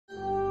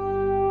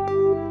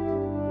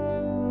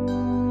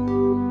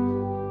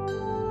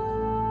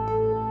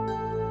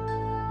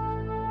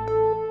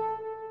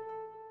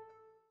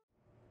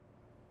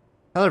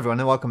Hello everyone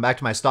and welcome back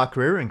to my stock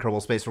career in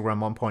Kerbal Space Program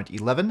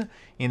 1.11.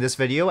 In this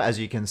video, as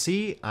you can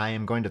see, I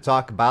am going to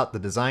talk about the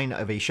design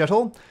of a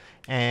shuttle,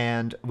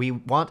 and we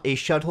want a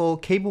shuttle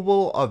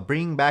capable of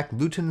bringing back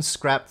Luton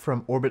scrap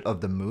from orbit of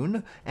the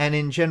moon, and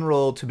in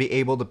general to be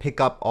able to pick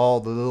up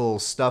all the little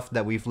stuff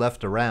that we've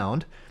left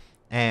around,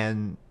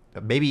 and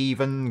maybe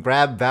even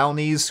grab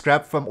Valney's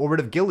scrap from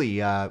orbit of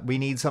Gilly. We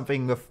need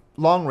something with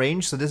long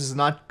range, so this is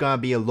not going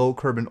to be a low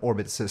Kerbal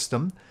orbit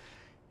system.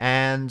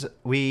 And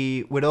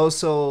we would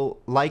also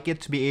like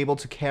it to be able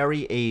to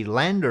carry a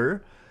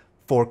lander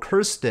for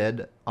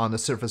Kerstead on the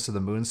surface of the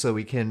moon so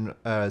we can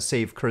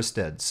save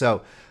Kerstead.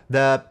 So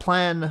the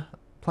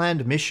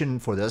planned mission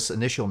for this,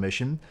 initial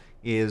mission,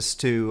 is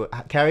to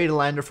carry the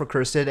lander for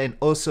Kerstead and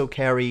also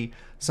carry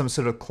some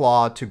sort of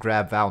claw to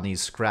grab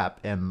Valney's scrap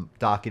and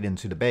dock it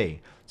into the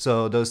bay.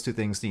 So those two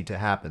things need to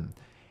happen.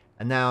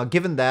 And now,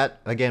 given that,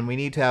 again, we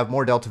need to have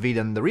more delta V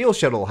than the real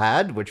shuttle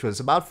had, which was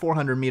about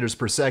 400 meters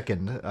per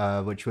second,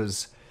 which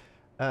was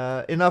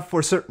enough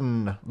for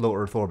certain low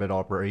Earth orbit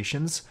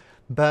operations.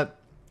 But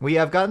we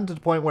have gotten to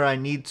the point where I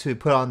need to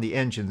put on the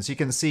engines. You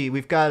can see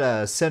we've got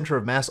a center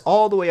of mass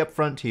all the way up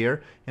front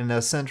here, and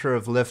a center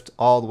of lift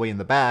all the way in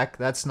the back.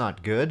 That's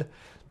not good.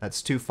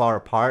 That's too far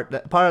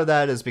apart. Part of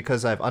that is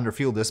because I've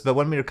underfueled this, but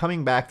when we're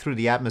coming back through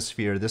the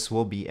atmosphere, this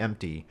will be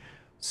empty.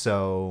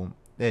 So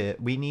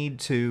we need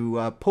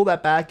to pull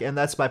that back, and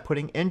that's by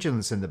putting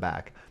engines in the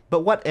back.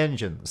 But what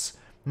engines?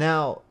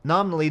 Now,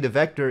 nominally, the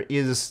Vector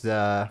is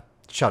the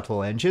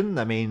shuttle engine.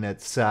 I mean,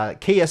 it's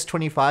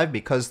KS25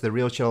 because the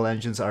real shuttle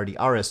engines are the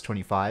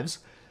RS25s.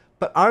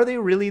 But are they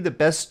really the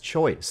best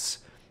choice?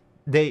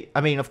 I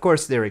mean, of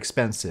course, they're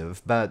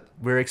expensive, but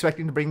we're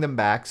expecting to bring them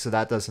back, so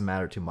that doesn't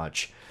matter too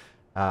much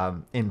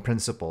in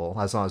principle,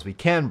 as long as we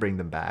can bring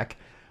them back.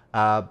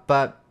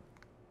 But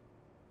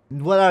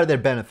what are their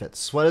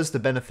benefits? What is the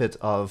benefit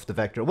of the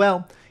Vector?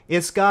 Well,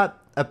 it's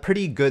got a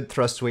pretty good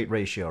thrust-weight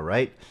ratio,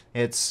 right?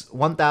 It's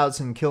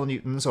 1,000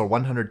 kilonewtons, or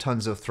 100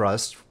 tons of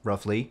thrust,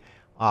 roughly,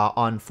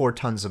 on 4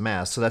 tons of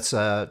mass. So that's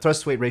a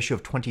thrust-weight ratio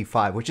of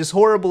 25, which is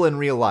horrible in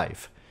real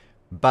life.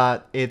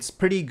 But it's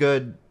pretty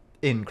good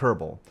in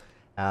Kerbal,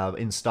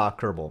 in stock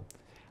Kerbal.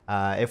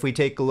 If we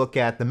take a look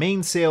at the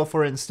mainsail,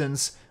 for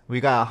instance, we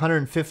got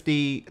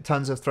 150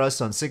 tons of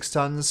thrust on 6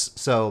 tons,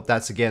 so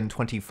that's again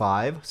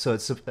 25. So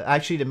it's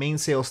actually the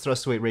mainsail's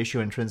thrust weight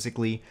ratio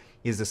intrinsically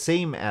is the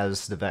same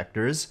as the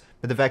Vector's,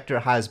 but the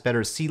Vector has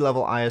better sea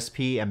level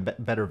ISP and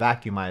better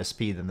vacuum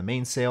ISP than the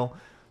mainsail,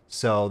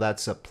 so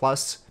that's a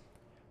plus.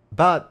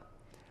 But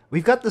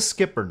we've got the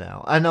skipper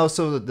now. I know,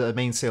 so the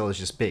mainsail is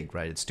just big,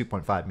 right? It's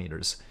 2.5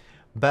 meters.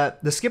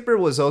 But the skipper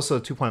was also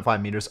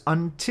 2.5 meters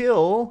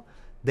until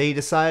they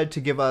decided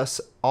to give us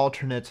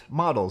alternate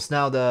models.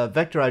 Now, the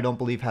Vector I don't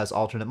believe has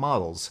alternate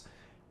models,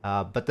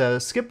 but the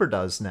skipper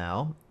does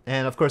now.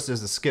 And of course,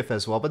 there's the skiff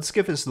as well, but the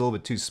skiff is a little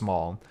bit too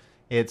small.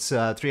 It's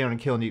 300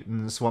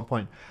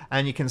 kilonewtons,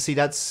 and you can see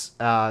that's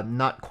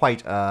not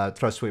quite a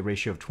thrust weight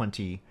ratio of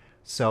 20,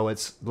 so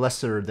it's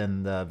lesser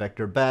than the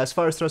Vector. But as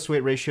far as thrust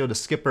weight ratio, the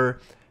skipper,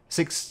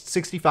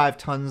 65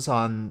 tons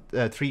on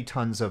 3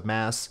 tons of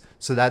mass,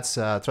 so that's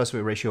thrust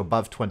weight ratio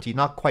above 20,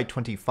 not quite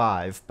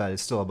 25, but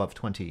it's still above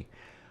 20.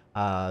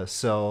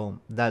 So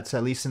that's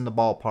at least in the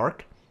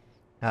ballpark.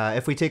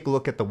 If we take a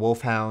look at the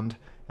Wolfhound,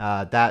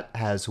 that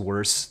has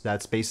worse.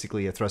 That's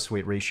basically a thrust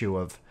weight ratio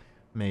of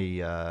maybe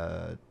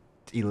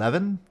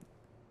 11,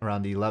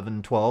 around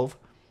 11, 12.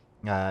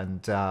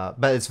 And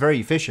but it's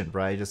very efficient,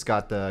 right? It's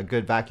got the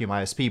good vacuum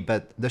ISP,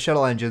 but the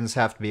shuttle engines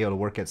have to be able to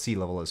work at sea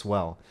level as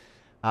well.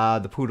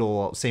 The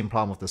Poodle, same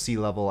problem with the sea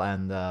level,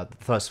 and the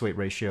thrust weight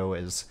ratio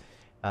is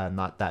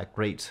not that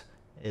great.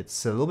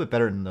 It's a little bit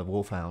better than the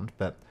Wolfhound,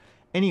 but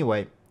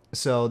anyway.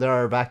 So there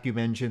are vacuum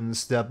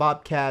engines. The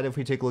Bobcat, if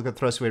we take a look at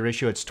thrust weight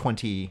ratio, it's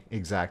 20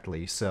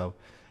 exactly. So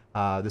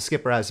the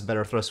skipper has a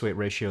better thrust weight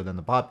ratio than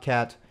the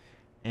Bobcat,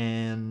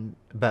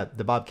 but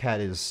the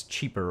Bobcat is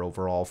cheaper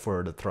overall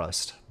for the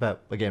thrust.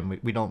 But again,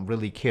 we don't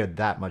really care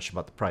that much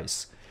about the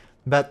price.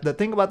 But the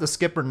thing about the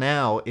skipper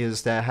now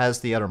is that it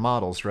has the other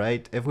models,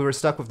 right? If we were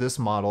stuck with this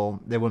model,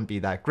 they wouldn't be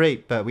that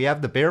great. But we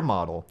have the Bear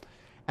model,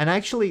 and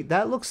actually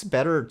that looks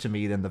better to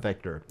me than the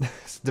Vector.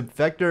 The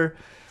Vector,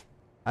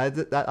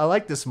 I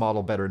like this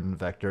model better than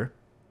Vector.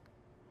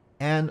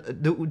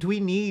 And do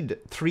we need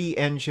 3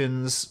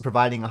 engines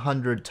providing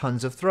 100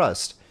 tons of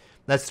thrust?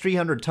 That's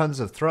 300 tons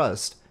of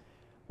thrust.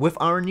 With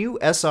our new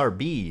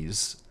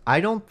SRBs,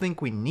 I don't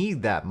think we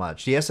need that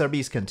much. The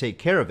SRBs can take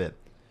care of it.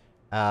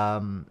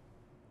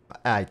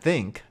 I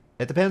think.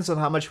 It depends on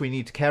how much we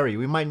need to carry.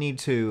 We might need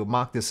to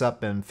mock this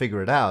up and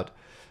figure it out.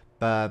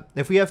 But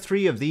if we have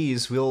 3 of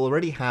these, we'll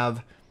already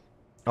have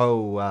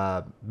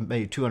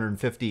maybe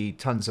 250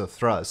 tons of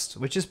thrust,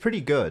 which is pretty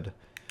good.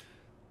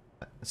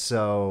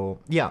 So,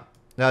 yeah.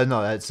 No,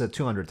 that's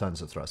 200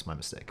 tons of thrust, my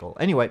mistake. Well,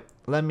 anyway,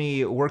 let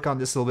me work on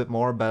this a little bit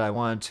more, but I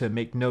wanted to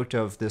make note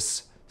of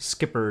this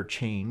skipper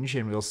change,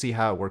 and we'll see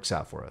how it works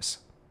out for us.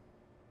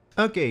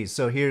 Okay,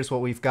 so here's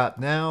what we've got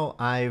now.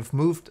 I've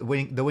moved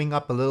the wing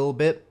up a little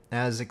bit,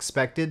 as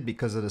expected,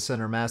 because of the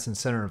center mass and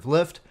center of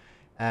lift.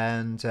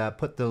 and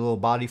put the little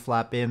body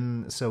flap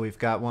in. So we've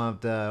got one of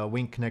the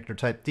wing connector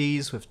type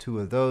Ds with 2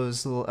 of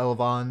those little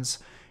elevons.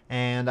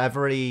 And I've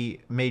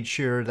already made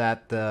sure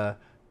that the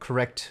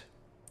correct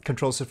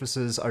control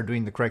surfaces are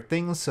doing the correct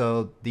things.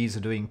 So these are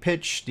doing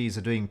pitch, these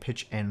are doing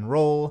pitch and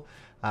roll,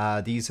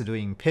 these are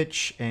doing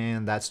pitch,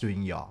 and that's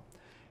doing yaw.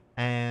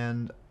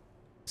 And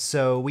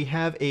so we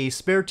have a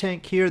spare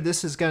tank here.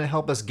 This is going to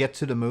help us get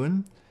to the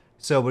moon.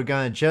 So we're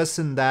going to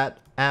jettison that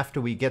after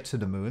we get to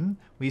the moon.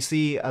 We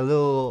see a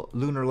little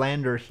lunar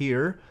lander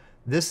here.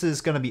 This is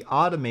going to be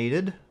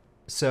automated.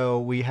 So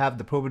we have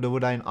the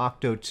Probodowoodine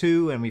Octo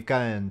 2 and we've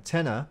got an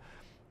antenna.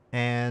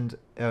 And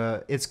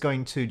it's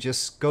going to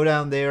just go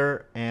down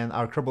there and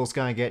our Kerbal's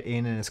going to get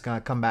in and it's going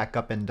to come back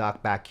up and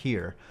dock back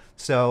here.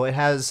 So it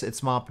has its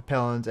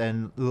monopropellant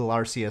and little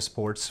RCS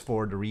ports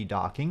for the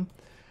redocking.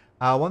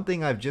 One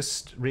thing I've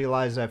just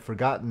realized I've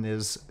forgotten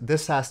is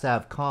this has to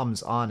have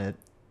comms on it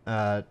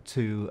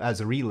as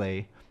a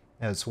relay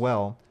as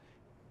well.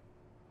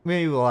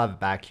 Maybe we'll have it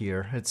back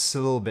here. It's a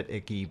little bit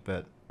icky,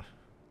 but...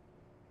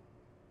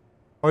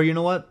 Or you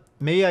know what?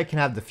 Maybe I can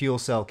have the fuel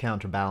cell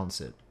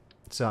counterbalance it.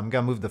 So I'm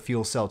going to move the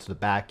fuel cell to the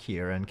back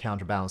here and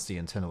counterbalance the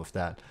antenna with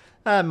that.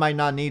 I might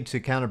not need to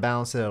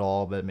counterbalance it at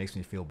all, but it makes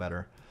me feel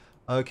better.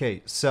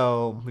 Okay,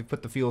 so we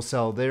put the fuel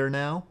cell there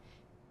now.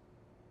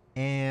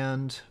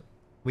 And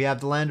we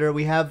have the lander.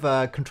 We have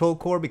a control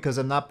core because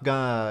I'm not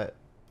going to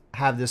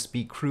have this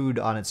be crewed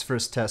on its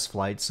first test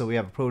flight. So we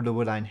have a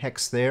Probodowoodine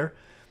Hex there.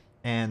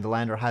 And the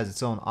lander has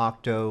its own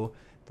octo.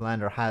 The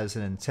lander has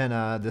an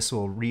antenna. This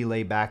will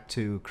relay back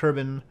to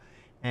Kerbal.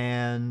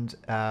 And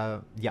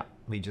yeah,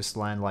 we just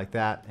land like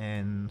that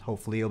and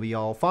hopefully it'll be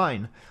all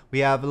fine. We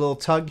have a little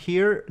tug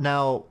here.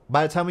 Now,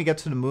 by the time we get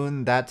to the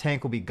moon, that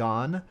tank will be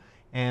gone.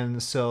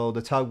 And so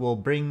the tug will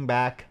bring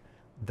back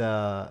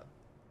the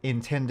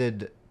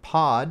intended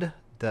pod,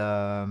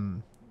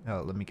 the,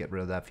 oh, let me get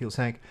rid of that fuel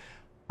tank.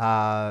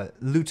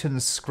 Luton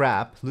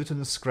Scrap.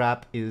 Luton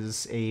Scrap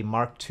is a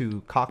Mark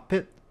II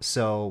cockpit.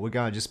 So we're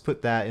going to just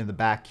put that in the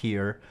back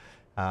here.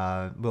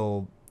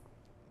 We'll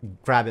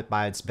grab it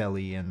by its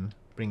belly and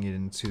bring it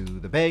into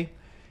the bay.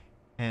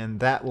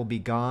 And that will be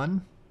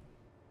gone.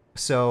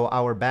 So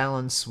our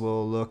balance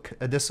will look,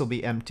 this will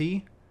be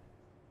empty.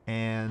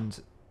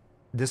 And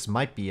this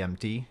might be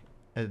empty.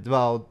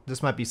 Well,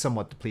 this might be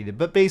somewhat depleted.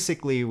 But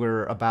basically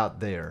we're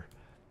about there.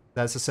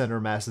 That's the center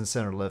mass and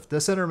center lift.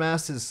 The center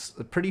mass is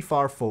pretty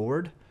far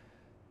forward.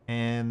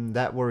 And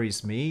that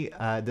worries me.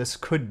 This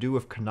could do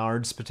with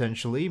canards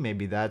potentially.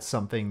 Maybe that's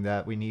something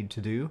that we need to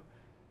do.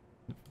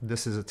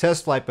 This is a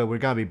test flight, but we're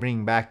going to be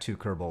bringing back 2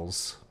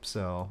 Kerbals.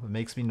 So it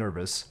makes me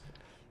nervous.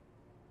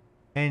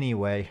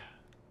 Anyway.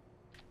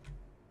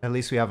 At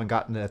least we haven't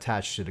gotten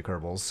attached to the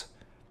Kerbals.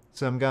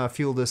 So I'm going to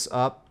fuel this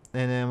up.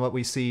 And then what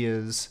we see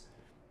is,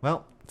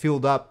 well,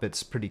 fueled up,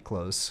 it's pretty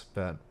close.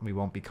 But we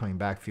won't be coming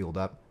back fueled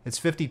up. It's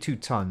 52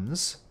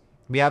 tons.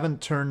 We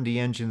haven't turned the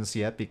engines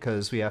yet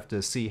because we have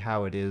to see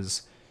how it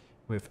is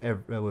with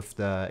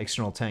the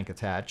external tank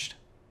attached.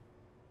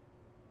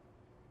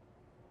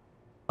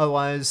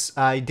 Otherwise,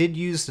 I did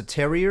use the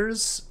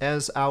Terriers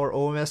as our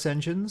OMS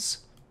engines.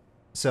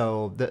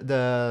 So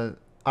the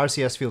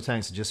RCS fuel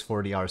tanks are just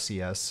for the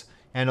RCS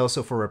and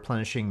also for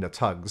replenishing the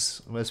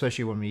tugs,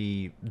 especially when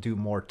we do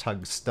more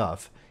tug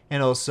stuff.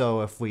 And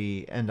also if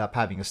we end up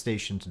having a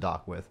station to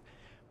dock with.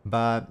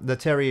 But the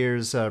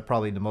Terriers are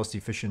probably the most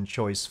efficient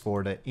choice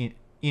for the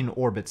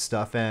in-orbit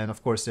stuff, and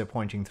of course they're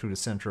pointing through the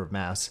center of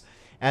mass,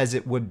 as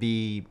it would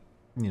be,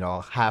 you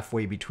know,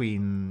 halfway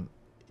between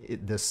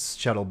this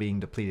shuttle being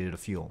depleted of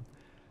fuel.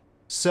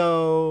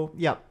 So,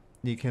 yeah,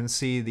 you can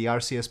see the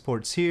RCS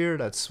ports here.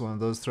 That's one of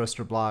those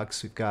thruster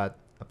blocks. We've got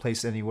a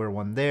place anywhere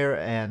one there,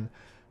 and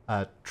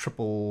a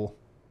triple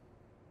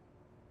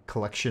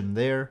collection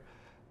there.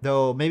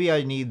 Though, maybe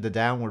I need the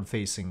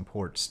downward-facing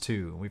ports,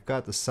 too. We've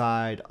got the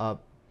side,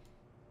 up.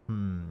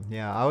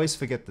 Yeah, I always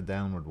forget the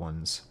downward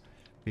ones,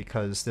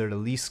 because they're the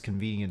least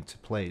convenient to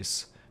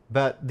place.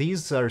 But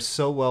these are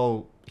so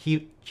well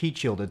heat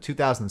shielded,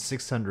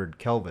 2600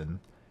 Kelvin,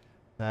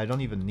 that I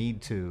don't even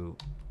need to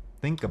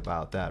think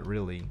about that,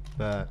 really.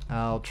 But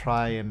I'll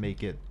try and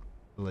make it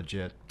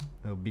legit.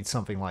 It'll be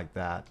something like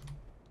that.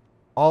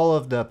 All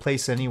of the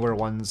place anywhere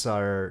ones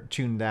are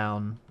tuned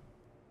down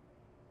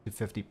to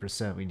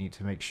 50%. We need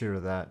to make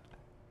sure that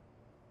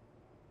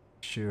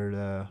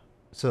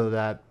so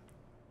that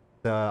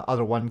the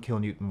other 1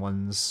 kilonewton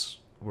ones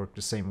work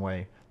the same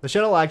way. The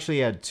shuttle actually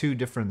had 2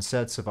 different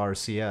sets of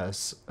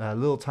RCS,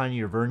 little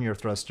tinier vernier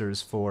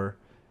thrusters for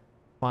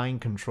fine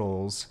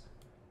controls,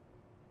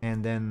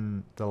 and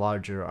then the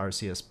larger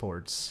RCS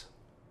ports.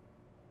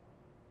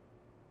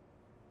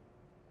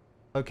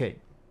 Okay,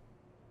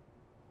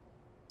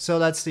 so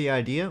that's the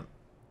idea.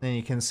 And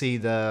you can see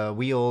the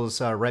wheels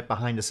are right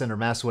behind the center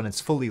mass when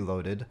it's fully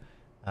loaded.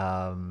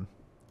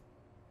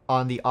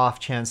 On the off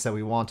chance that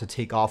we want to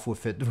take off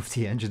with it, with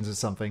the engines or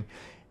something.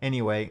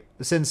 Anyway,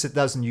 since it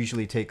doesn't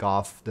usually take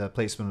off, the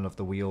placement of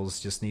the wheels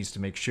just needs to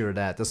make sure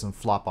that it doesn't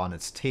flop on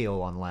its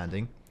tail on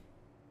landing.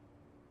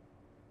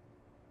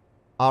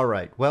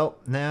 Alright, well,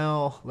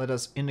 now let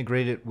us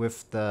integrate it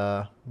with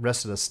the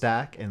rest of the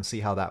stack and see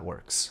how that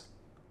works.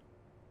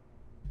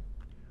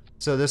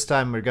 So this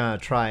time we're going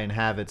to try and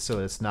have it so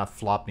it's not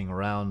flopping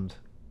around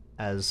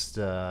as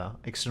the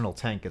external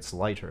tank gets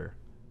lighter.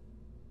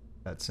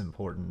 That's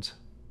important.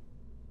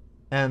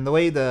 And the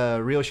way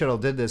the Real Shuttle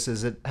did this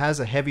is it has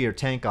a heavier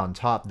tank on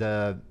top.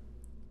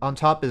 On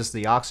top is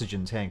the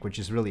oxygen tank, which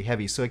is really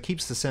heavy, so it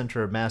keeps the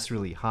center of mass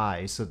really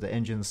high so the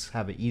engines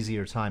have an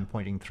easier time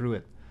pointing through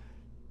it.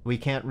 We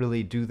can't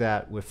really do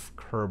that with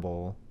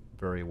Kerbal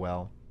very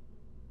well.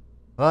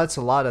 Well, that's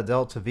a lot of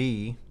delta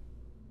V.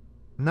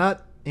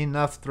 Not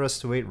enough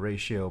thrust to weight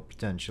ratio,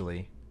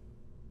 potentially.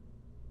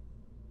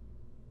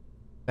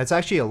 That's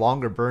actually a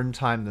longer burn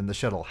time than the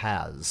shuttle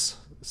has.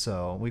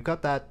 So we've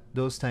got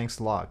those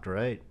tanks locked,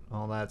 right?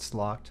 All that's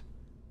locked.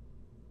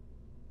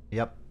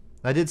 Yep.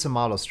 I did some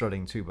auto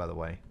strutting too, by the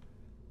way.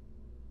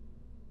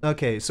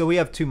 Okay, so we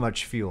have too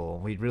much fuel.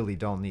 We really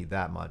don't need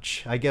that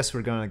much. I guess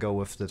we're going to go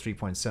with the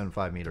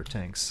 3.75 meter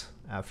tanks,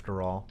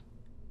 after all.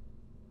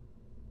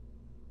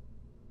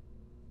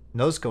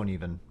 Nose cone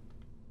even.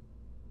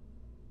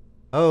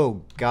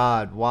 Oh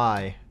god,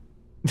 why?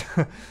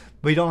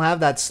 We don't have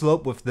that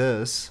slope with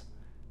this.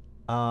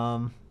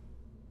 We'll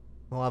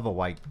have a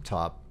white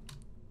top.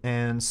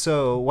 And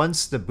so,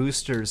 once the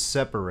boosters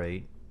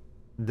separate,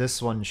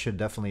 this one should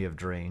definitely have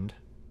drained.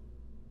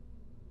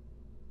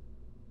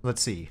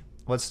 Let's see.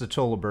 What's the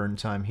total burn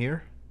time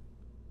here?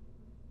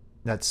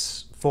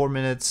 That's 4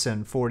 minutes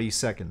and 40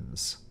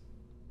 seconds.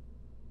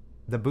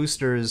 The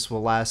boosters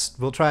will last...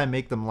 We'll try and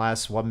make them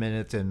last 1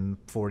 minute and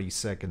 40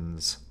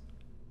 seconds.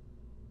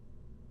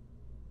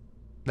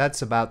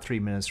 That's about 3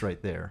 minutes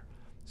right there.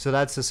 So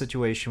that's the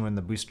situation when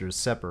the boosters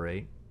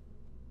separate.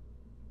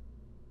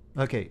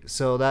 Okay,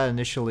 so that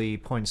initially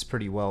points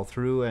pretty well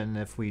through, and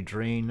if we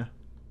drain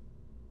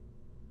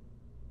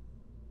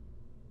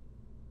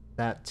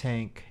that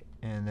tank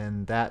and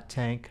then that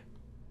tank,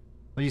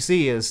 what you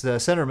see is the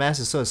center of mass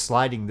is sort of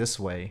sliding this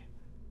way.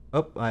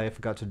 Oh, I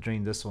forgot to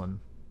drain this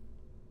one.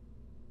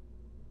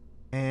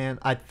 And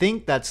I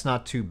think that's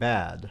not too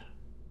bad.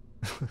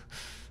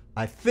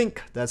 I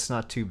think that's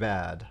not too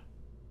bad.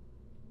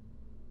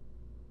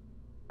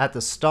 At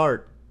the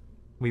start,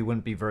 we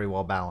wouldn't be very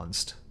well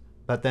balanced.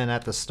 But then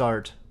at the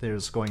start,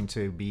 there's going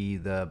to be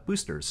the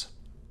boosters.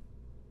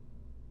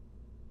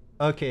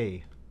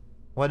 Okay,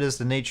 what is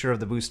the nature of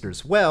the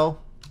boosters?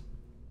 Well,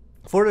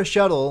 for the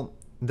shuttle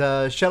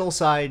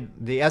side,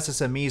 the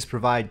SSMEs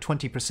provide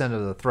 20%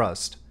 of the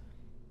thrust.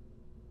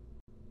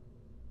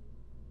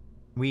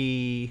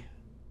 We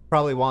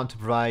probably want to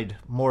provide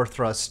more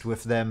thrust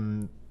with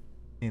them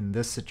in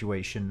this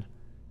situation.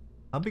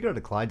 How big are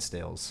the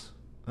Clydesdales?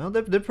 Well,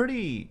 they're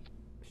pretty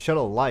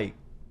shuttle-like.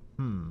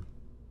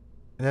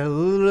 They're a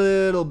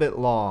little bit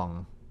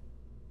long.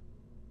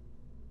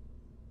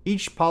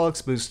 Each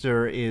Pollux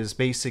booster is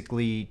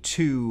basically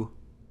 2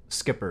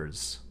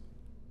 skippers.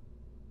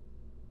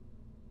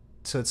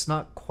 So it's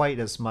not quite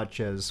as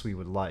much as we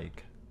would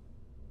like.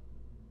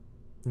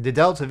 The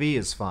delta V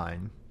is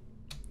fine,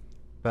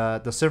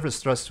 but the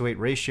surface thrust to weight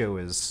ratio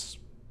is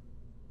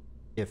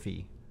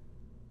iffy.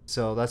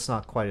 So that's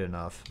not quite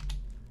enough.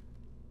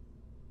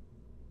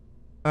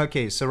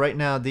 Okay, so right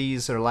now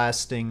these are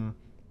lasting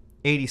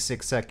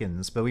 86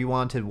 seconds, but we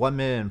wanted 1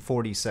 minute and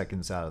 40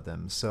 seconds out of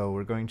them, so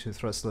we're going to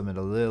thrust limit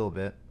a little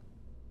bit.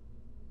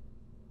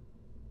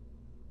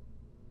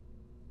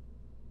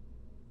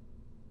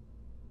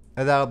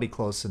 And that'll be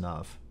close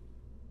enough.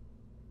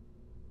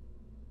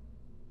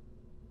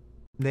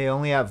 They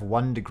only have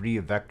 1 degree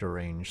of vector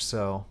range,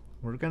 so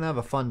we're gonna have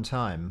a fun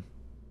time.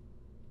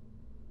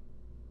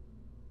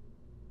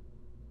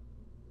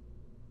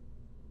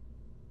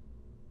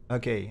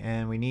 Okay,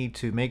 and we need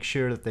to make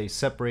sure that they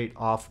separate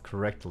off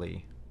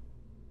correctly.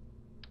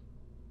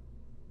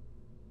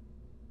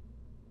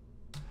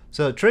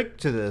 So the trick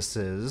to this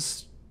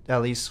is,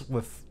 at least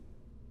with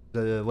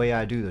the way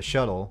I do the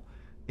shuttle,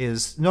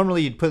 is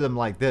normally you'd put them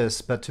like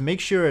this, but to make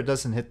sure it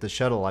doesn't hit the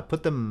shuttle, I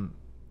put them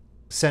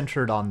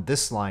centered on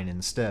this line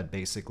instead,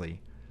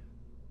 basically.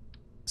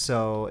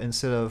 So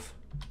instead of...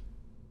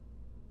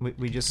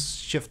 we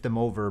just shift them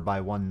over by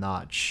 1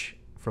 notch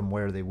from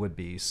where they would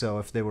be. So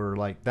if they were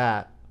like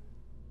that,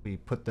 we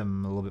put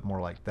them a little bit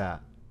more like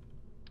that.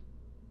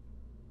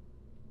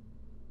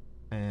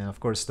 And of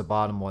course the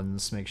bottom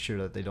ones, make sure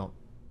that they don't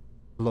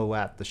blow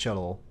at the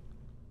shuttle.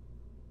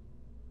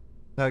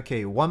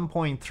 Okay,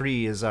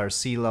 1.3 is our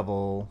sea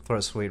level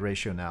thrust weight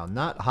ratio now.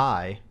 Not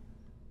high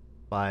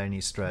by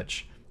any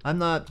stretch. I'm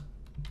not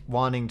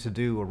wanting to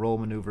do a roll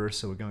maneuver,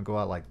 so we're going to go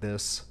out like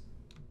this.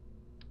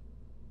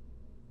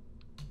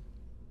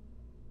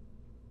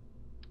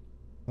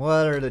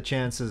 What are the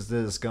chances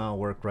this is going to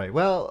work right?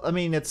 Well, I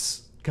mean,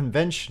 it's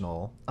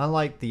conventional.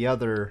 Unlike the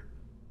other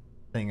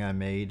thing I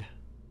made,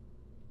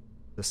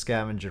 the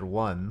Scavenger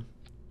 1,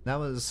 that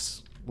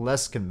was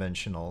less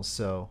conventional,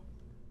 so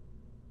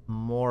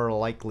more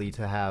likely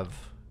to have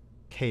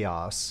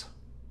chaos.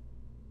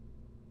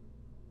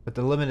 But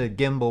the limited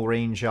gimbal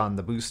range on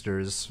the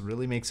boosters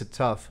really makes it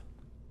tough.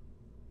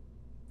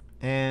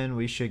 And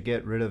we should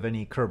get rid of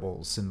any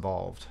kerbals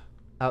involved.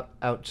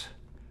 Out.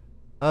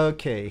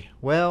 Okay,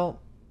 well,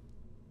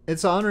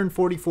 it's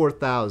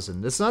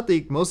 144,000. It's not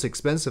the most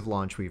expensive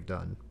launch we've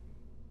done.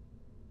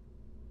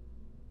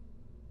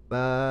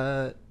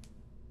 But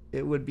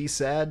it would be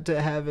sad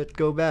to have it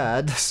go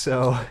bad,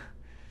 so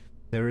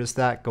there is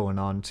that going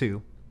on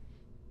too.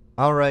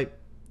 All right,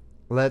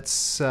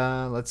 let's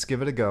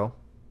give it a go.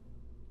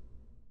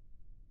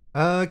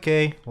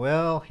 Okay,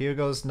 well, here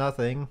goes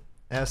nothing.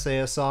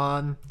 SAS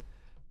on,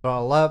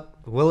 throttle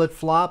up. Will it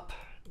flop?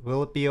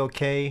 Will it be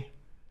okay?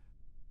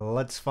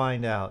 Let's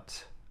find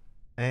out.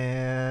 And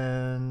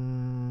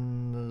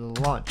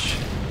launch.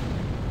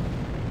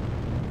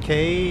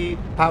 Okay,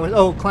 power.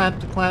 Oh,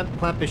 clamp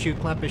issue.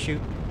 You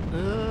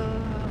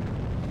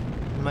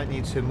might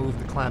need to move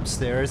the clamps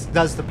there. It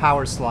does the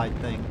power slide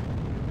thing.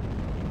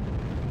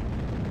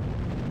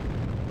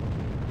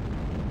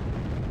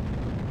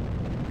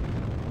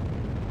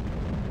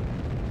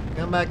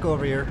 Come back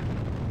over here.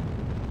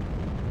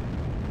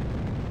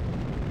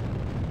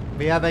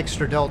 We have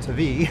extra delta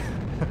V.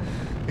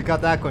 We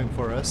got that going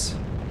for us.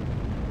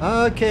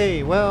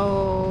 Okay,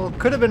 well,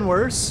 could have been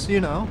worse,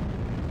 you know.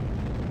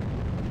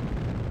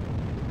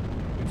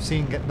 We've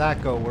seen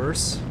that go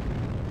worse.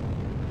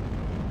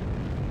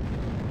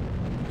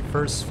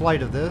 First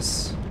flight of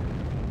this.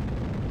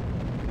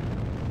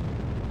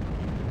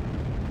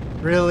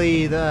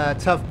 Really, the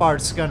tough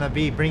part's gonna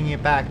be bringing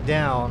it back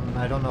down.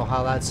 I don't know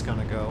how that's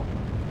gonna go.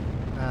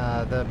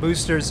 The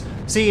boosters...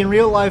 See, in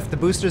real life, the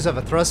boosters have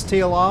a thrust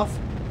tail off,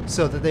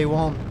 so that they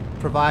won't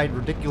provide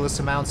ridiculous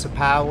amounts of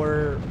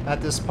power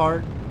at this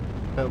part,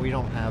 but we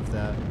don't have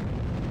that.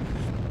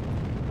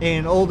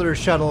 In older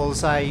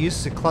shuttles, I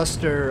used to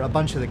cluster a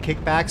bunch of the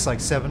kickbacks, like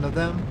 7 of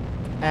them,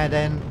 and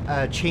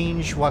then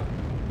change what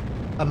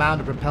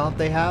amount of propellant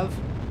they have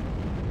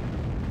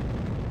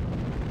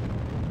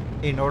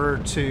in order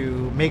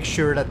to make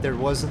sure that there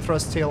was a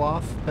thrust tail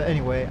off. But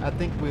anyway, I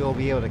think we'll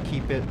be able to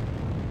keep it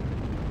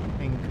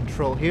in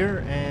control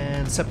here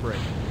and separate.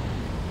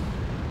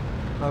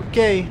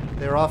 Okay,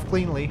 they're off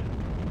cleanly.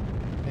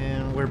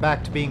 And we're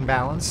back to being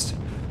balanced.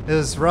 It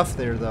was rough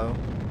there, though.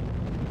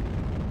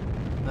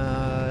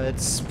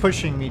 It's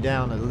pushing me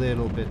down a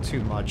little bit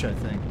too much, I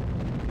think.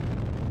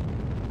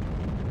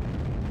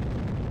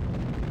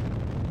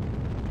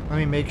 Let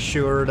me make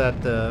sure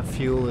that the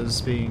fuel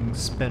is being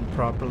spent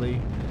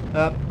properly.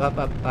 Up.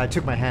 I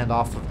took my hand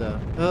off of the...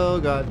 Oh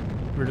god,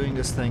 we're doing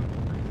this thing.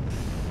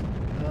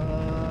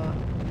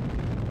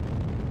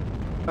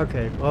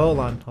 Okay, well,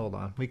 hold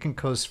on. We can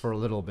coast for a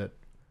little bit.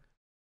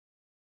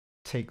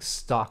 Take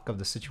stock of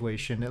the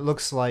situation. It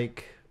looks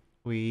like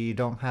we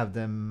don't have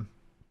them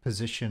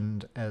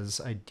positioned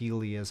as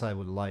ideally as I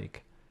would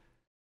like.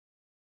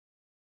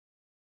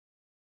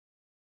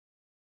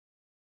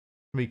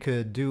 We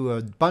could do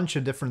a bunch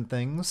of different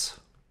things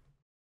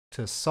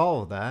to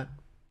solve that.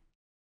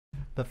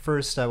 But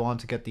first I want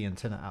to get the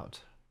antenna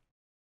out.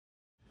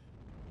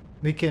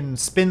 We can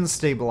spin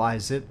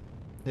stabilize it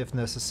if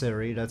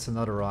necessary. That's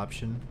another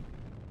option.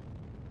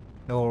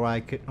 Or I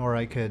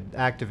could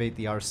activate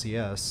the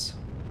RCS.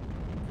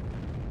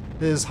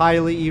 It is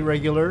highly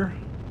irregular.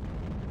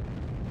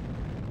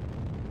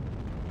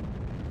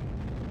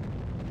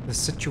 The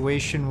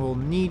situation will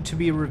need to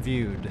be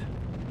reviewed.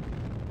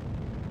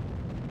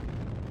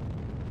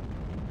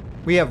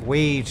 We have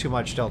way too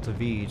much delta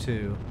V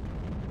too.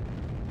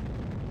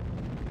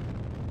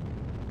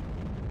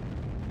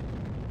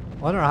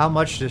 I wonder how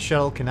much the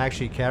shuttle can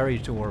actually carry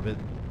to orbit.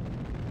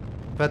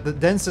 But the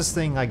densest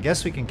thing I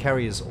guess we can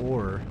carry is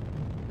ore.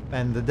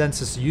 And the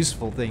densest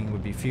useful thing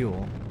would be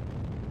fuel.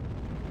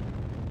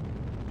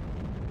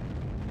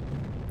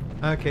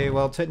 Okay,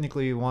 well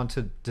technically we want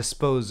to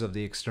dispose of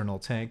the external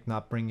tank,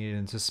 not bring it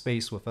into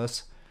space with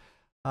us.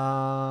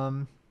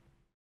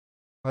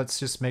 Let's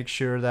just make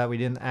sure that we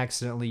didn't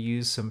accidentally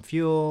use some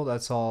fuel.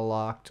 That's all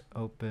locked.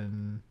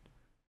 Open.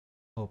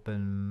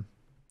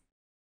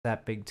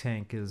 That big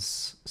tank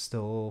is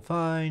still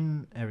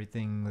fine.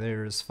 Everything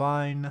there is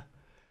fine.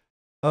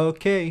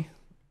 Okay,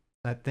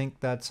 I think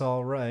that's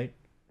all right.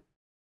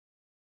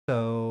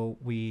 So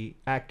we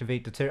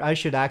activate the I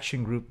should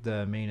action group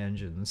the main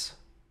engines.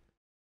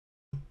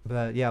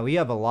 But yeah, we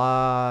have a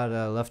lot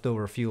of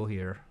leftover fuel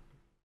here.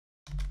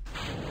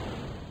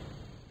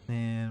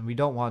 And we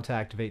don't want to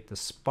activate the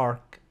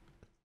spark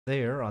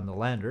there on the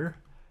lander.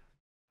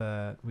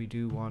 But we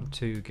do want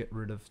to get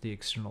rid of the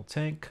external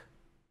tank.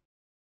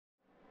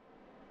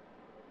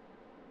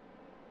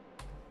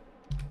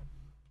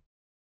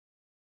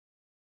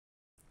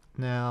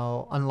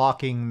 Now,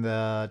 unlocking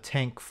the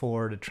tank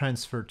for the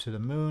transfer to the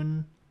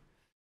moon.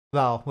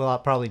 Well, we'll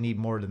probably need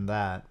more than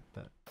that,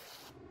 but...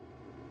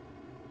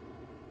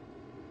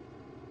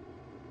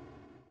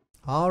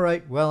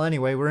 Alright, well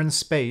anyway, we're in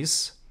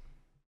space.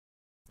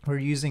 We're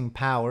using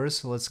power,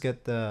 so let's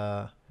get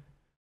the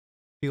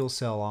fuel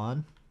cell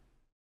on.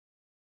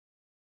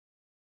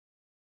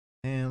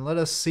 And let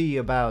us see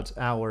about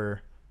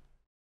our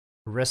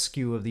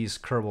rescue of these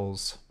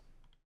kerbals.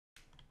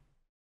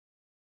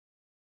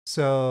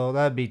 So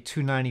that'd be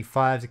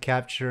 295 to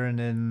capture, and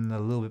then a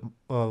little bit,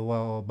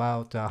 well,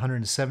 about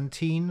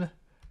 117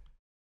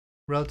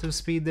 relative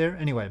speed there.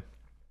 Anyway,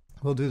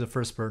 we'll do the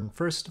first burn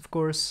first, of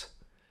course.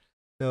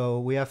 So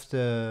we have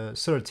to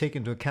sort of take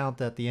into account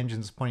that the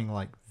engine's pointing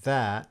like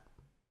that.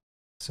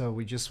 So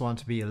we just want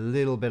to be a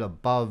little bit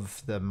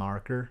above the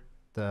marker,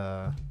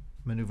 the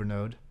maneuver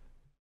node.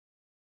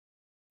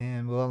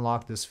 And we'll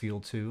unlock this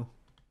fuel too.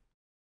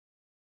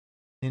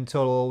 In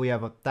total, we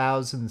have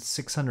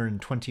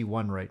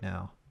 1,621 right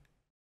now.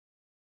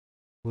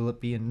 Will it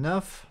be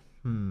enough?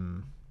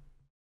 Well,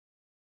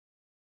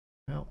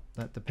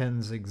 that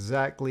depends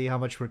exactly how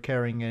much we're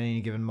carrying at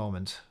any given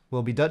moment.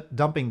 We'll be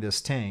dumping this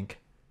tank.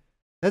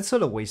 That's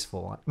sort of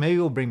wasteful. Maybe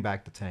we'll bring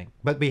back the tank,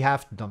 but we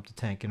have to dump the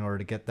tank in order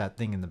to get that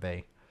thing in the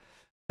bay.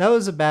 That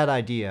was a bad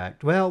idea.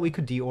 Well, we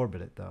could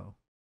deorbit it though.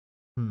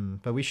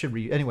 But we should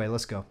anyway,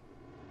 let's go.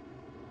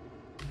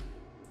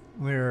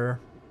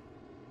 We're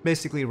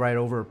basically right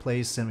over a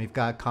place, and we've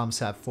got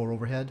ComSat 4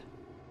 overhead.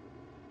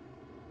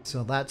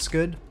 So that's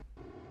good.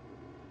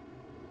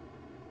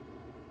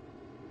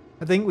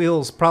 I think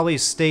we'll probably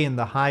stay in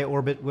the high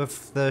orbit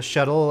with the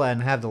shuttle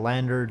and have the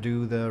lander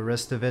do the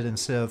rest of it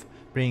instead of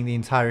bringing the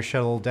entire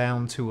shuttle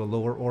down to a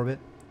lower orbit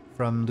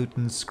from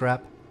Luton's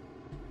scrap.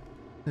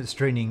 It's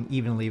draining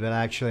evenly, but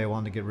actually I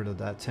want to get rid of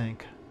that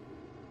tank.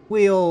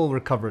 We'll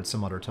recover it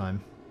some other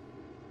time.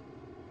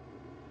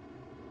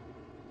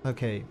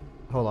 Okay,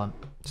 hold on.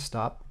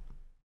 Stop.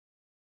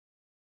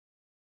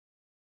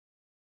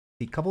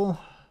 Decouple.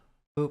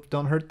 Oop,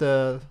 don't hurt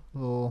the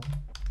little...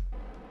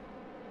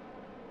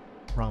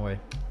 Wrong way.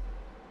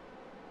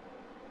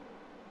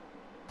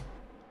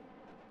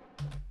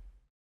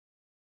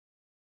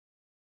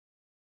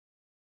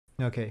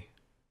 Okay.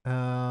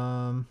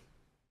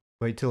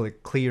 Wait till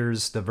it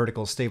clears the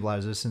vertical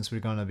stabilizer since we're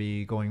going to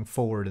be going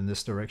forward in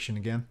this direction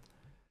again.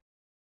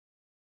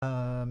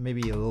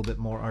 Maybe a little bit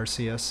more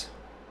RCS.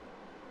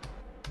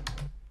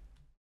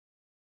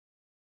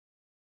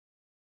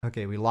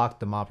 Okay, we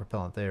locked the mod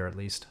propellant there at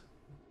least.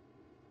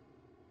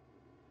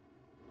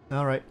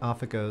 Alright,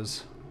 off it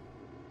goes.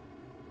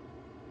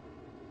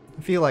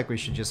 I feel like we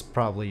should just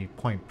probably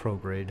point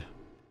prograde.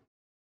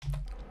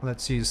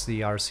 Let's use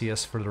the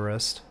RCS for the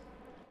rest.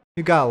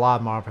 We've got a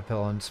lot of mod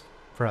propellant,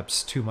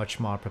 perhaps too much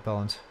mod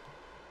propellant.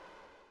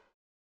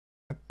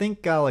 I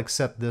think I'll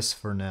accept this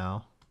for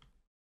now.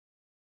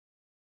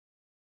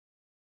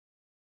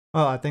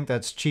 Well, I think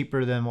that's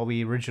cheaper than what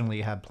we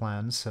originally had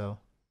planned, so...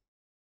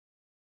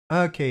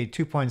 Okay,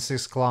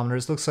 2.6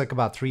 kilometers. Looks like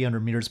about 300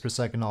 meters per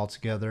second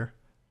altogether.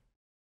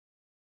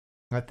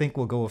 I think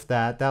we'll go with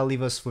that. That'll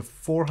leave us with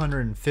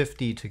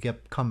 450 to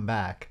come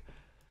back.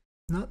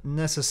 Not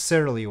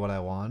necessarily what I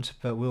want,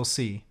 but we'll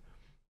see.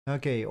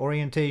 Okay,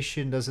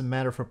 orientation doesn't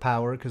matter for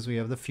power because we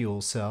have the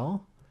fuel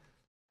cell.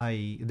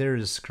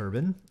 There's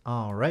Kerbal.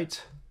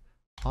 Alright,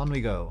 on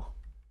we go.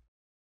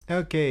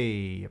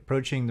 Okay,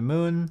 approaching the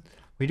moon.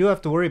 We do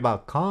have to worry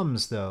about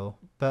comms though,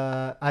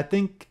 but I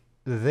think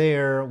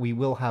there we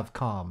will have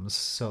comms,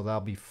 so that'll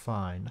be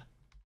fine.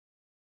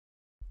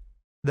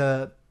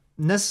 The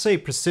necessary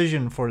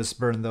precision for this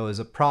burn though is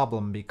a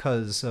problem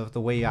because of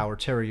the way our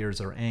terriers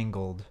are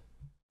angled.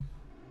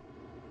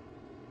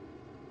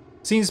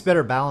 Seems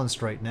better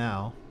balanced right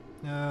now.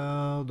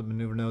 Oh, the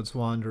maneuver node's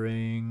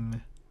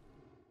wandering.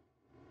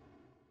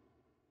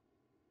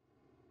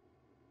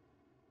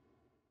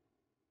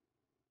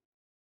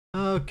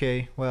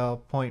 Okay,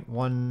 well,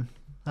 0.1.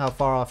 How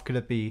far off could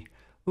it be?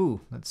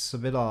 Ooh, that's a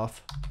bit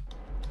off.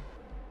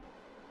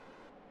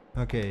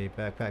 Okay,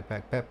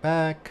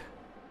 back.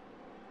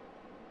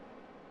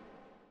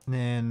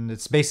 And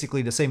it's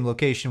basically the same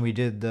location we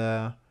did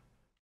the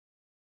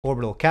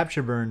orbital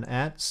capture burn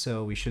at,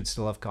 so we should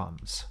still have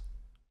comms.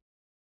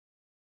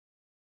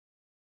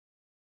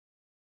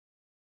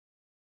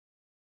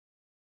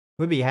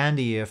 Would be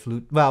handy if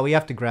well, we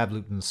have to grab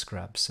Luton's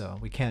scrap, so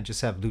we can't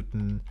just have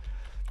Luton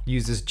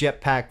use his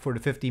jetpack for the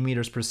 50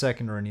 meters per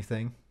second or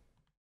anything.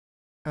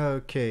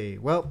 Okay,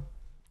 well,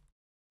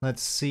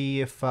 let's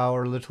see if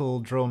our little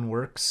drone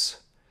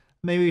works.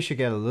 Maybe we should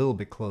get a little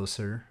bit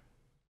closer.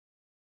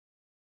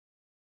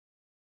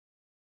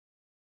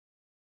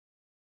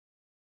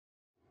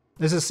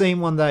 It's the same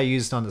one that I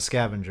used on the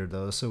scavenger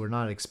though, so we're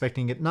not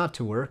expecting it not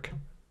to work.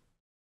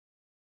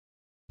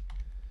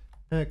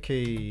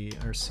 Okay,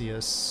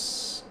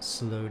 RCS,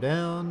 slow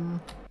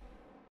down.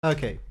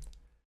 Okay.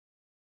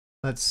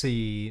 Let's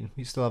see,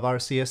 we still have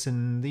RCS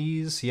in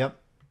these, yep.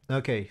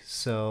 Okay,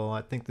 so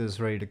I think this is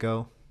ready to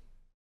go.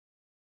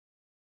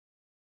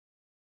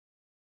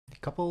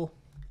 Couple.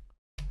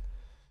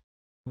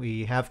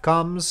 We have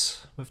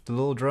comms with the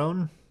little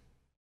drone.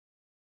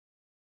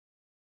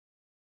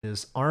 It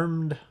is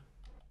armed.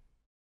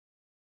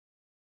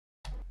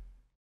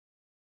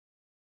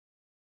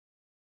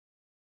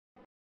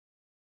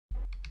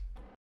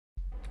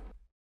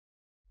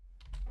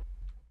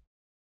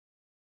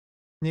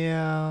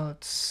 Yeah,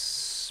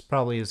 it's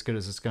probably as good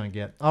as it's gonna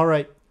get.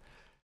 Alright.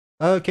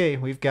 Okay,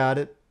 we've got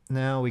it.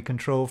 Now we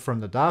control from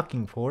the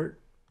docking port.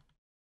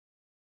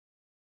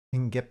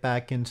 And get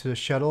back into the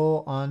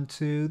shuttle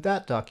onto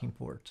that docking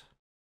port.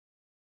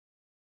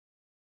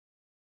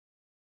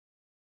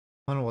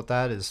 I don't know what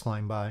that is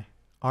flying by.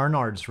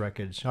 Arnard's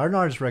wreckage.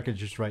 Arnard's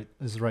wreckage is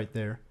right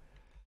there.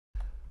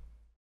 If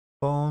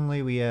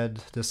only we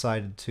had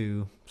decided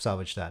to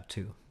salvage that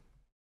too.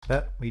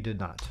 But we did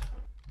not.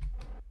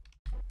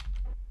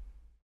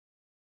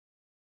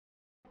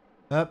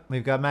 Oh,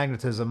 we've got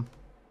magnetism.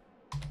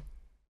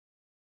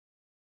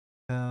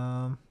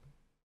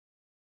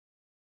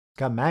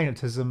 Got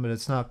magnetism, but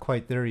it's not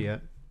quite there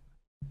yet.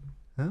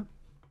 Huh?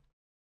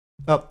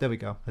 Oh, there we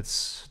go.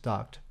 It's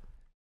docked.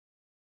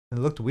 It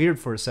looked weird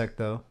for a sec,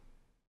 though.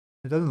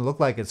 It doesn't look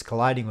like it's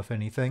colliding with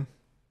anything.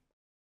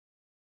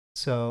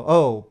 So,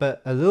 oh,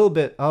 but a little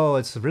bit. Oh,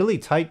 it's really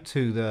tight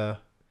to the...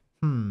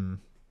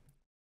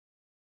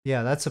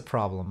 Yeah, that's a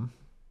problem.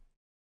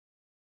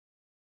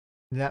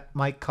 That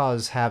might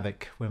cause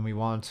havoc when we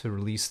want to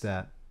release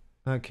that.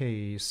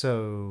 Okay,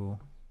 so...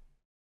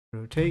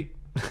 rotate.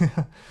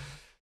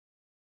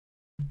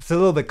 It's a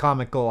little bit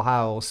comical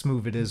how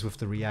smooth it is with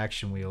the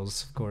reaction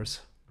wheels, of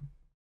course.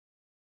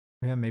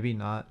 Yeah, maybe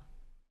not.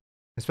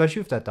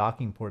 Especially with that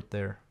docking port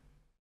there.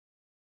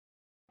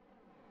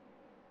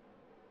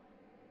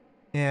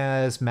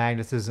 Yeah, it's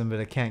magnetism, but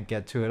I can't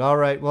get to it.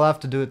 Alright, we'll have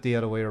to do it the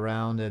other way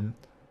around, and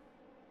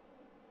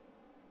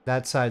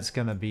that side's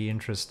gonna be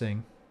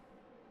interesting.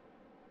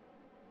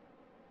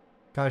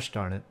 Gosh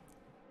darn it.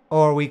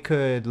 Or we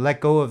could let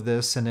go of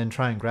this and then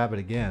try and grab it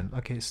again.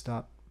 Okay,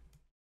 stop.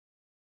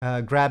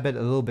 Grab it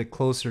a little bit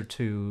closer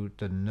to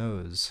the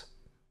nose.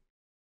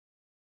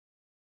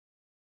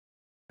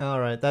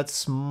 Alright,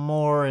 that's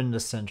more in the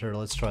center.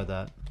 Let's try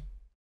that.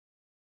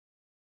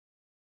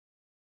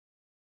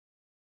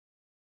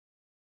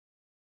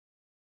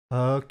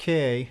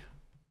 Okay.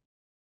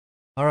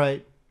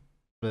 Alright.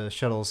 The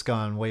shuttle's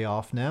gone way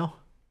off now.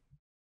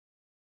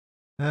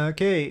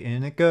 Okay,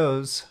 in it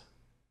goes.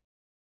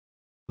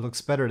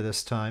 Looks better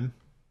this time.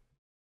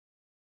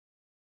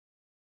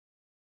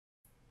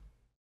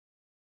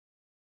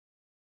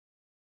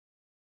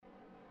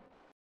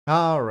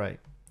 Alright.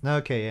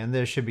 Okay, and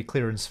there should be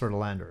clearance for the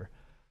lander.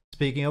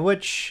 Speaking of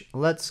which,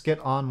 let's get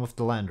on with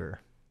the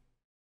lander.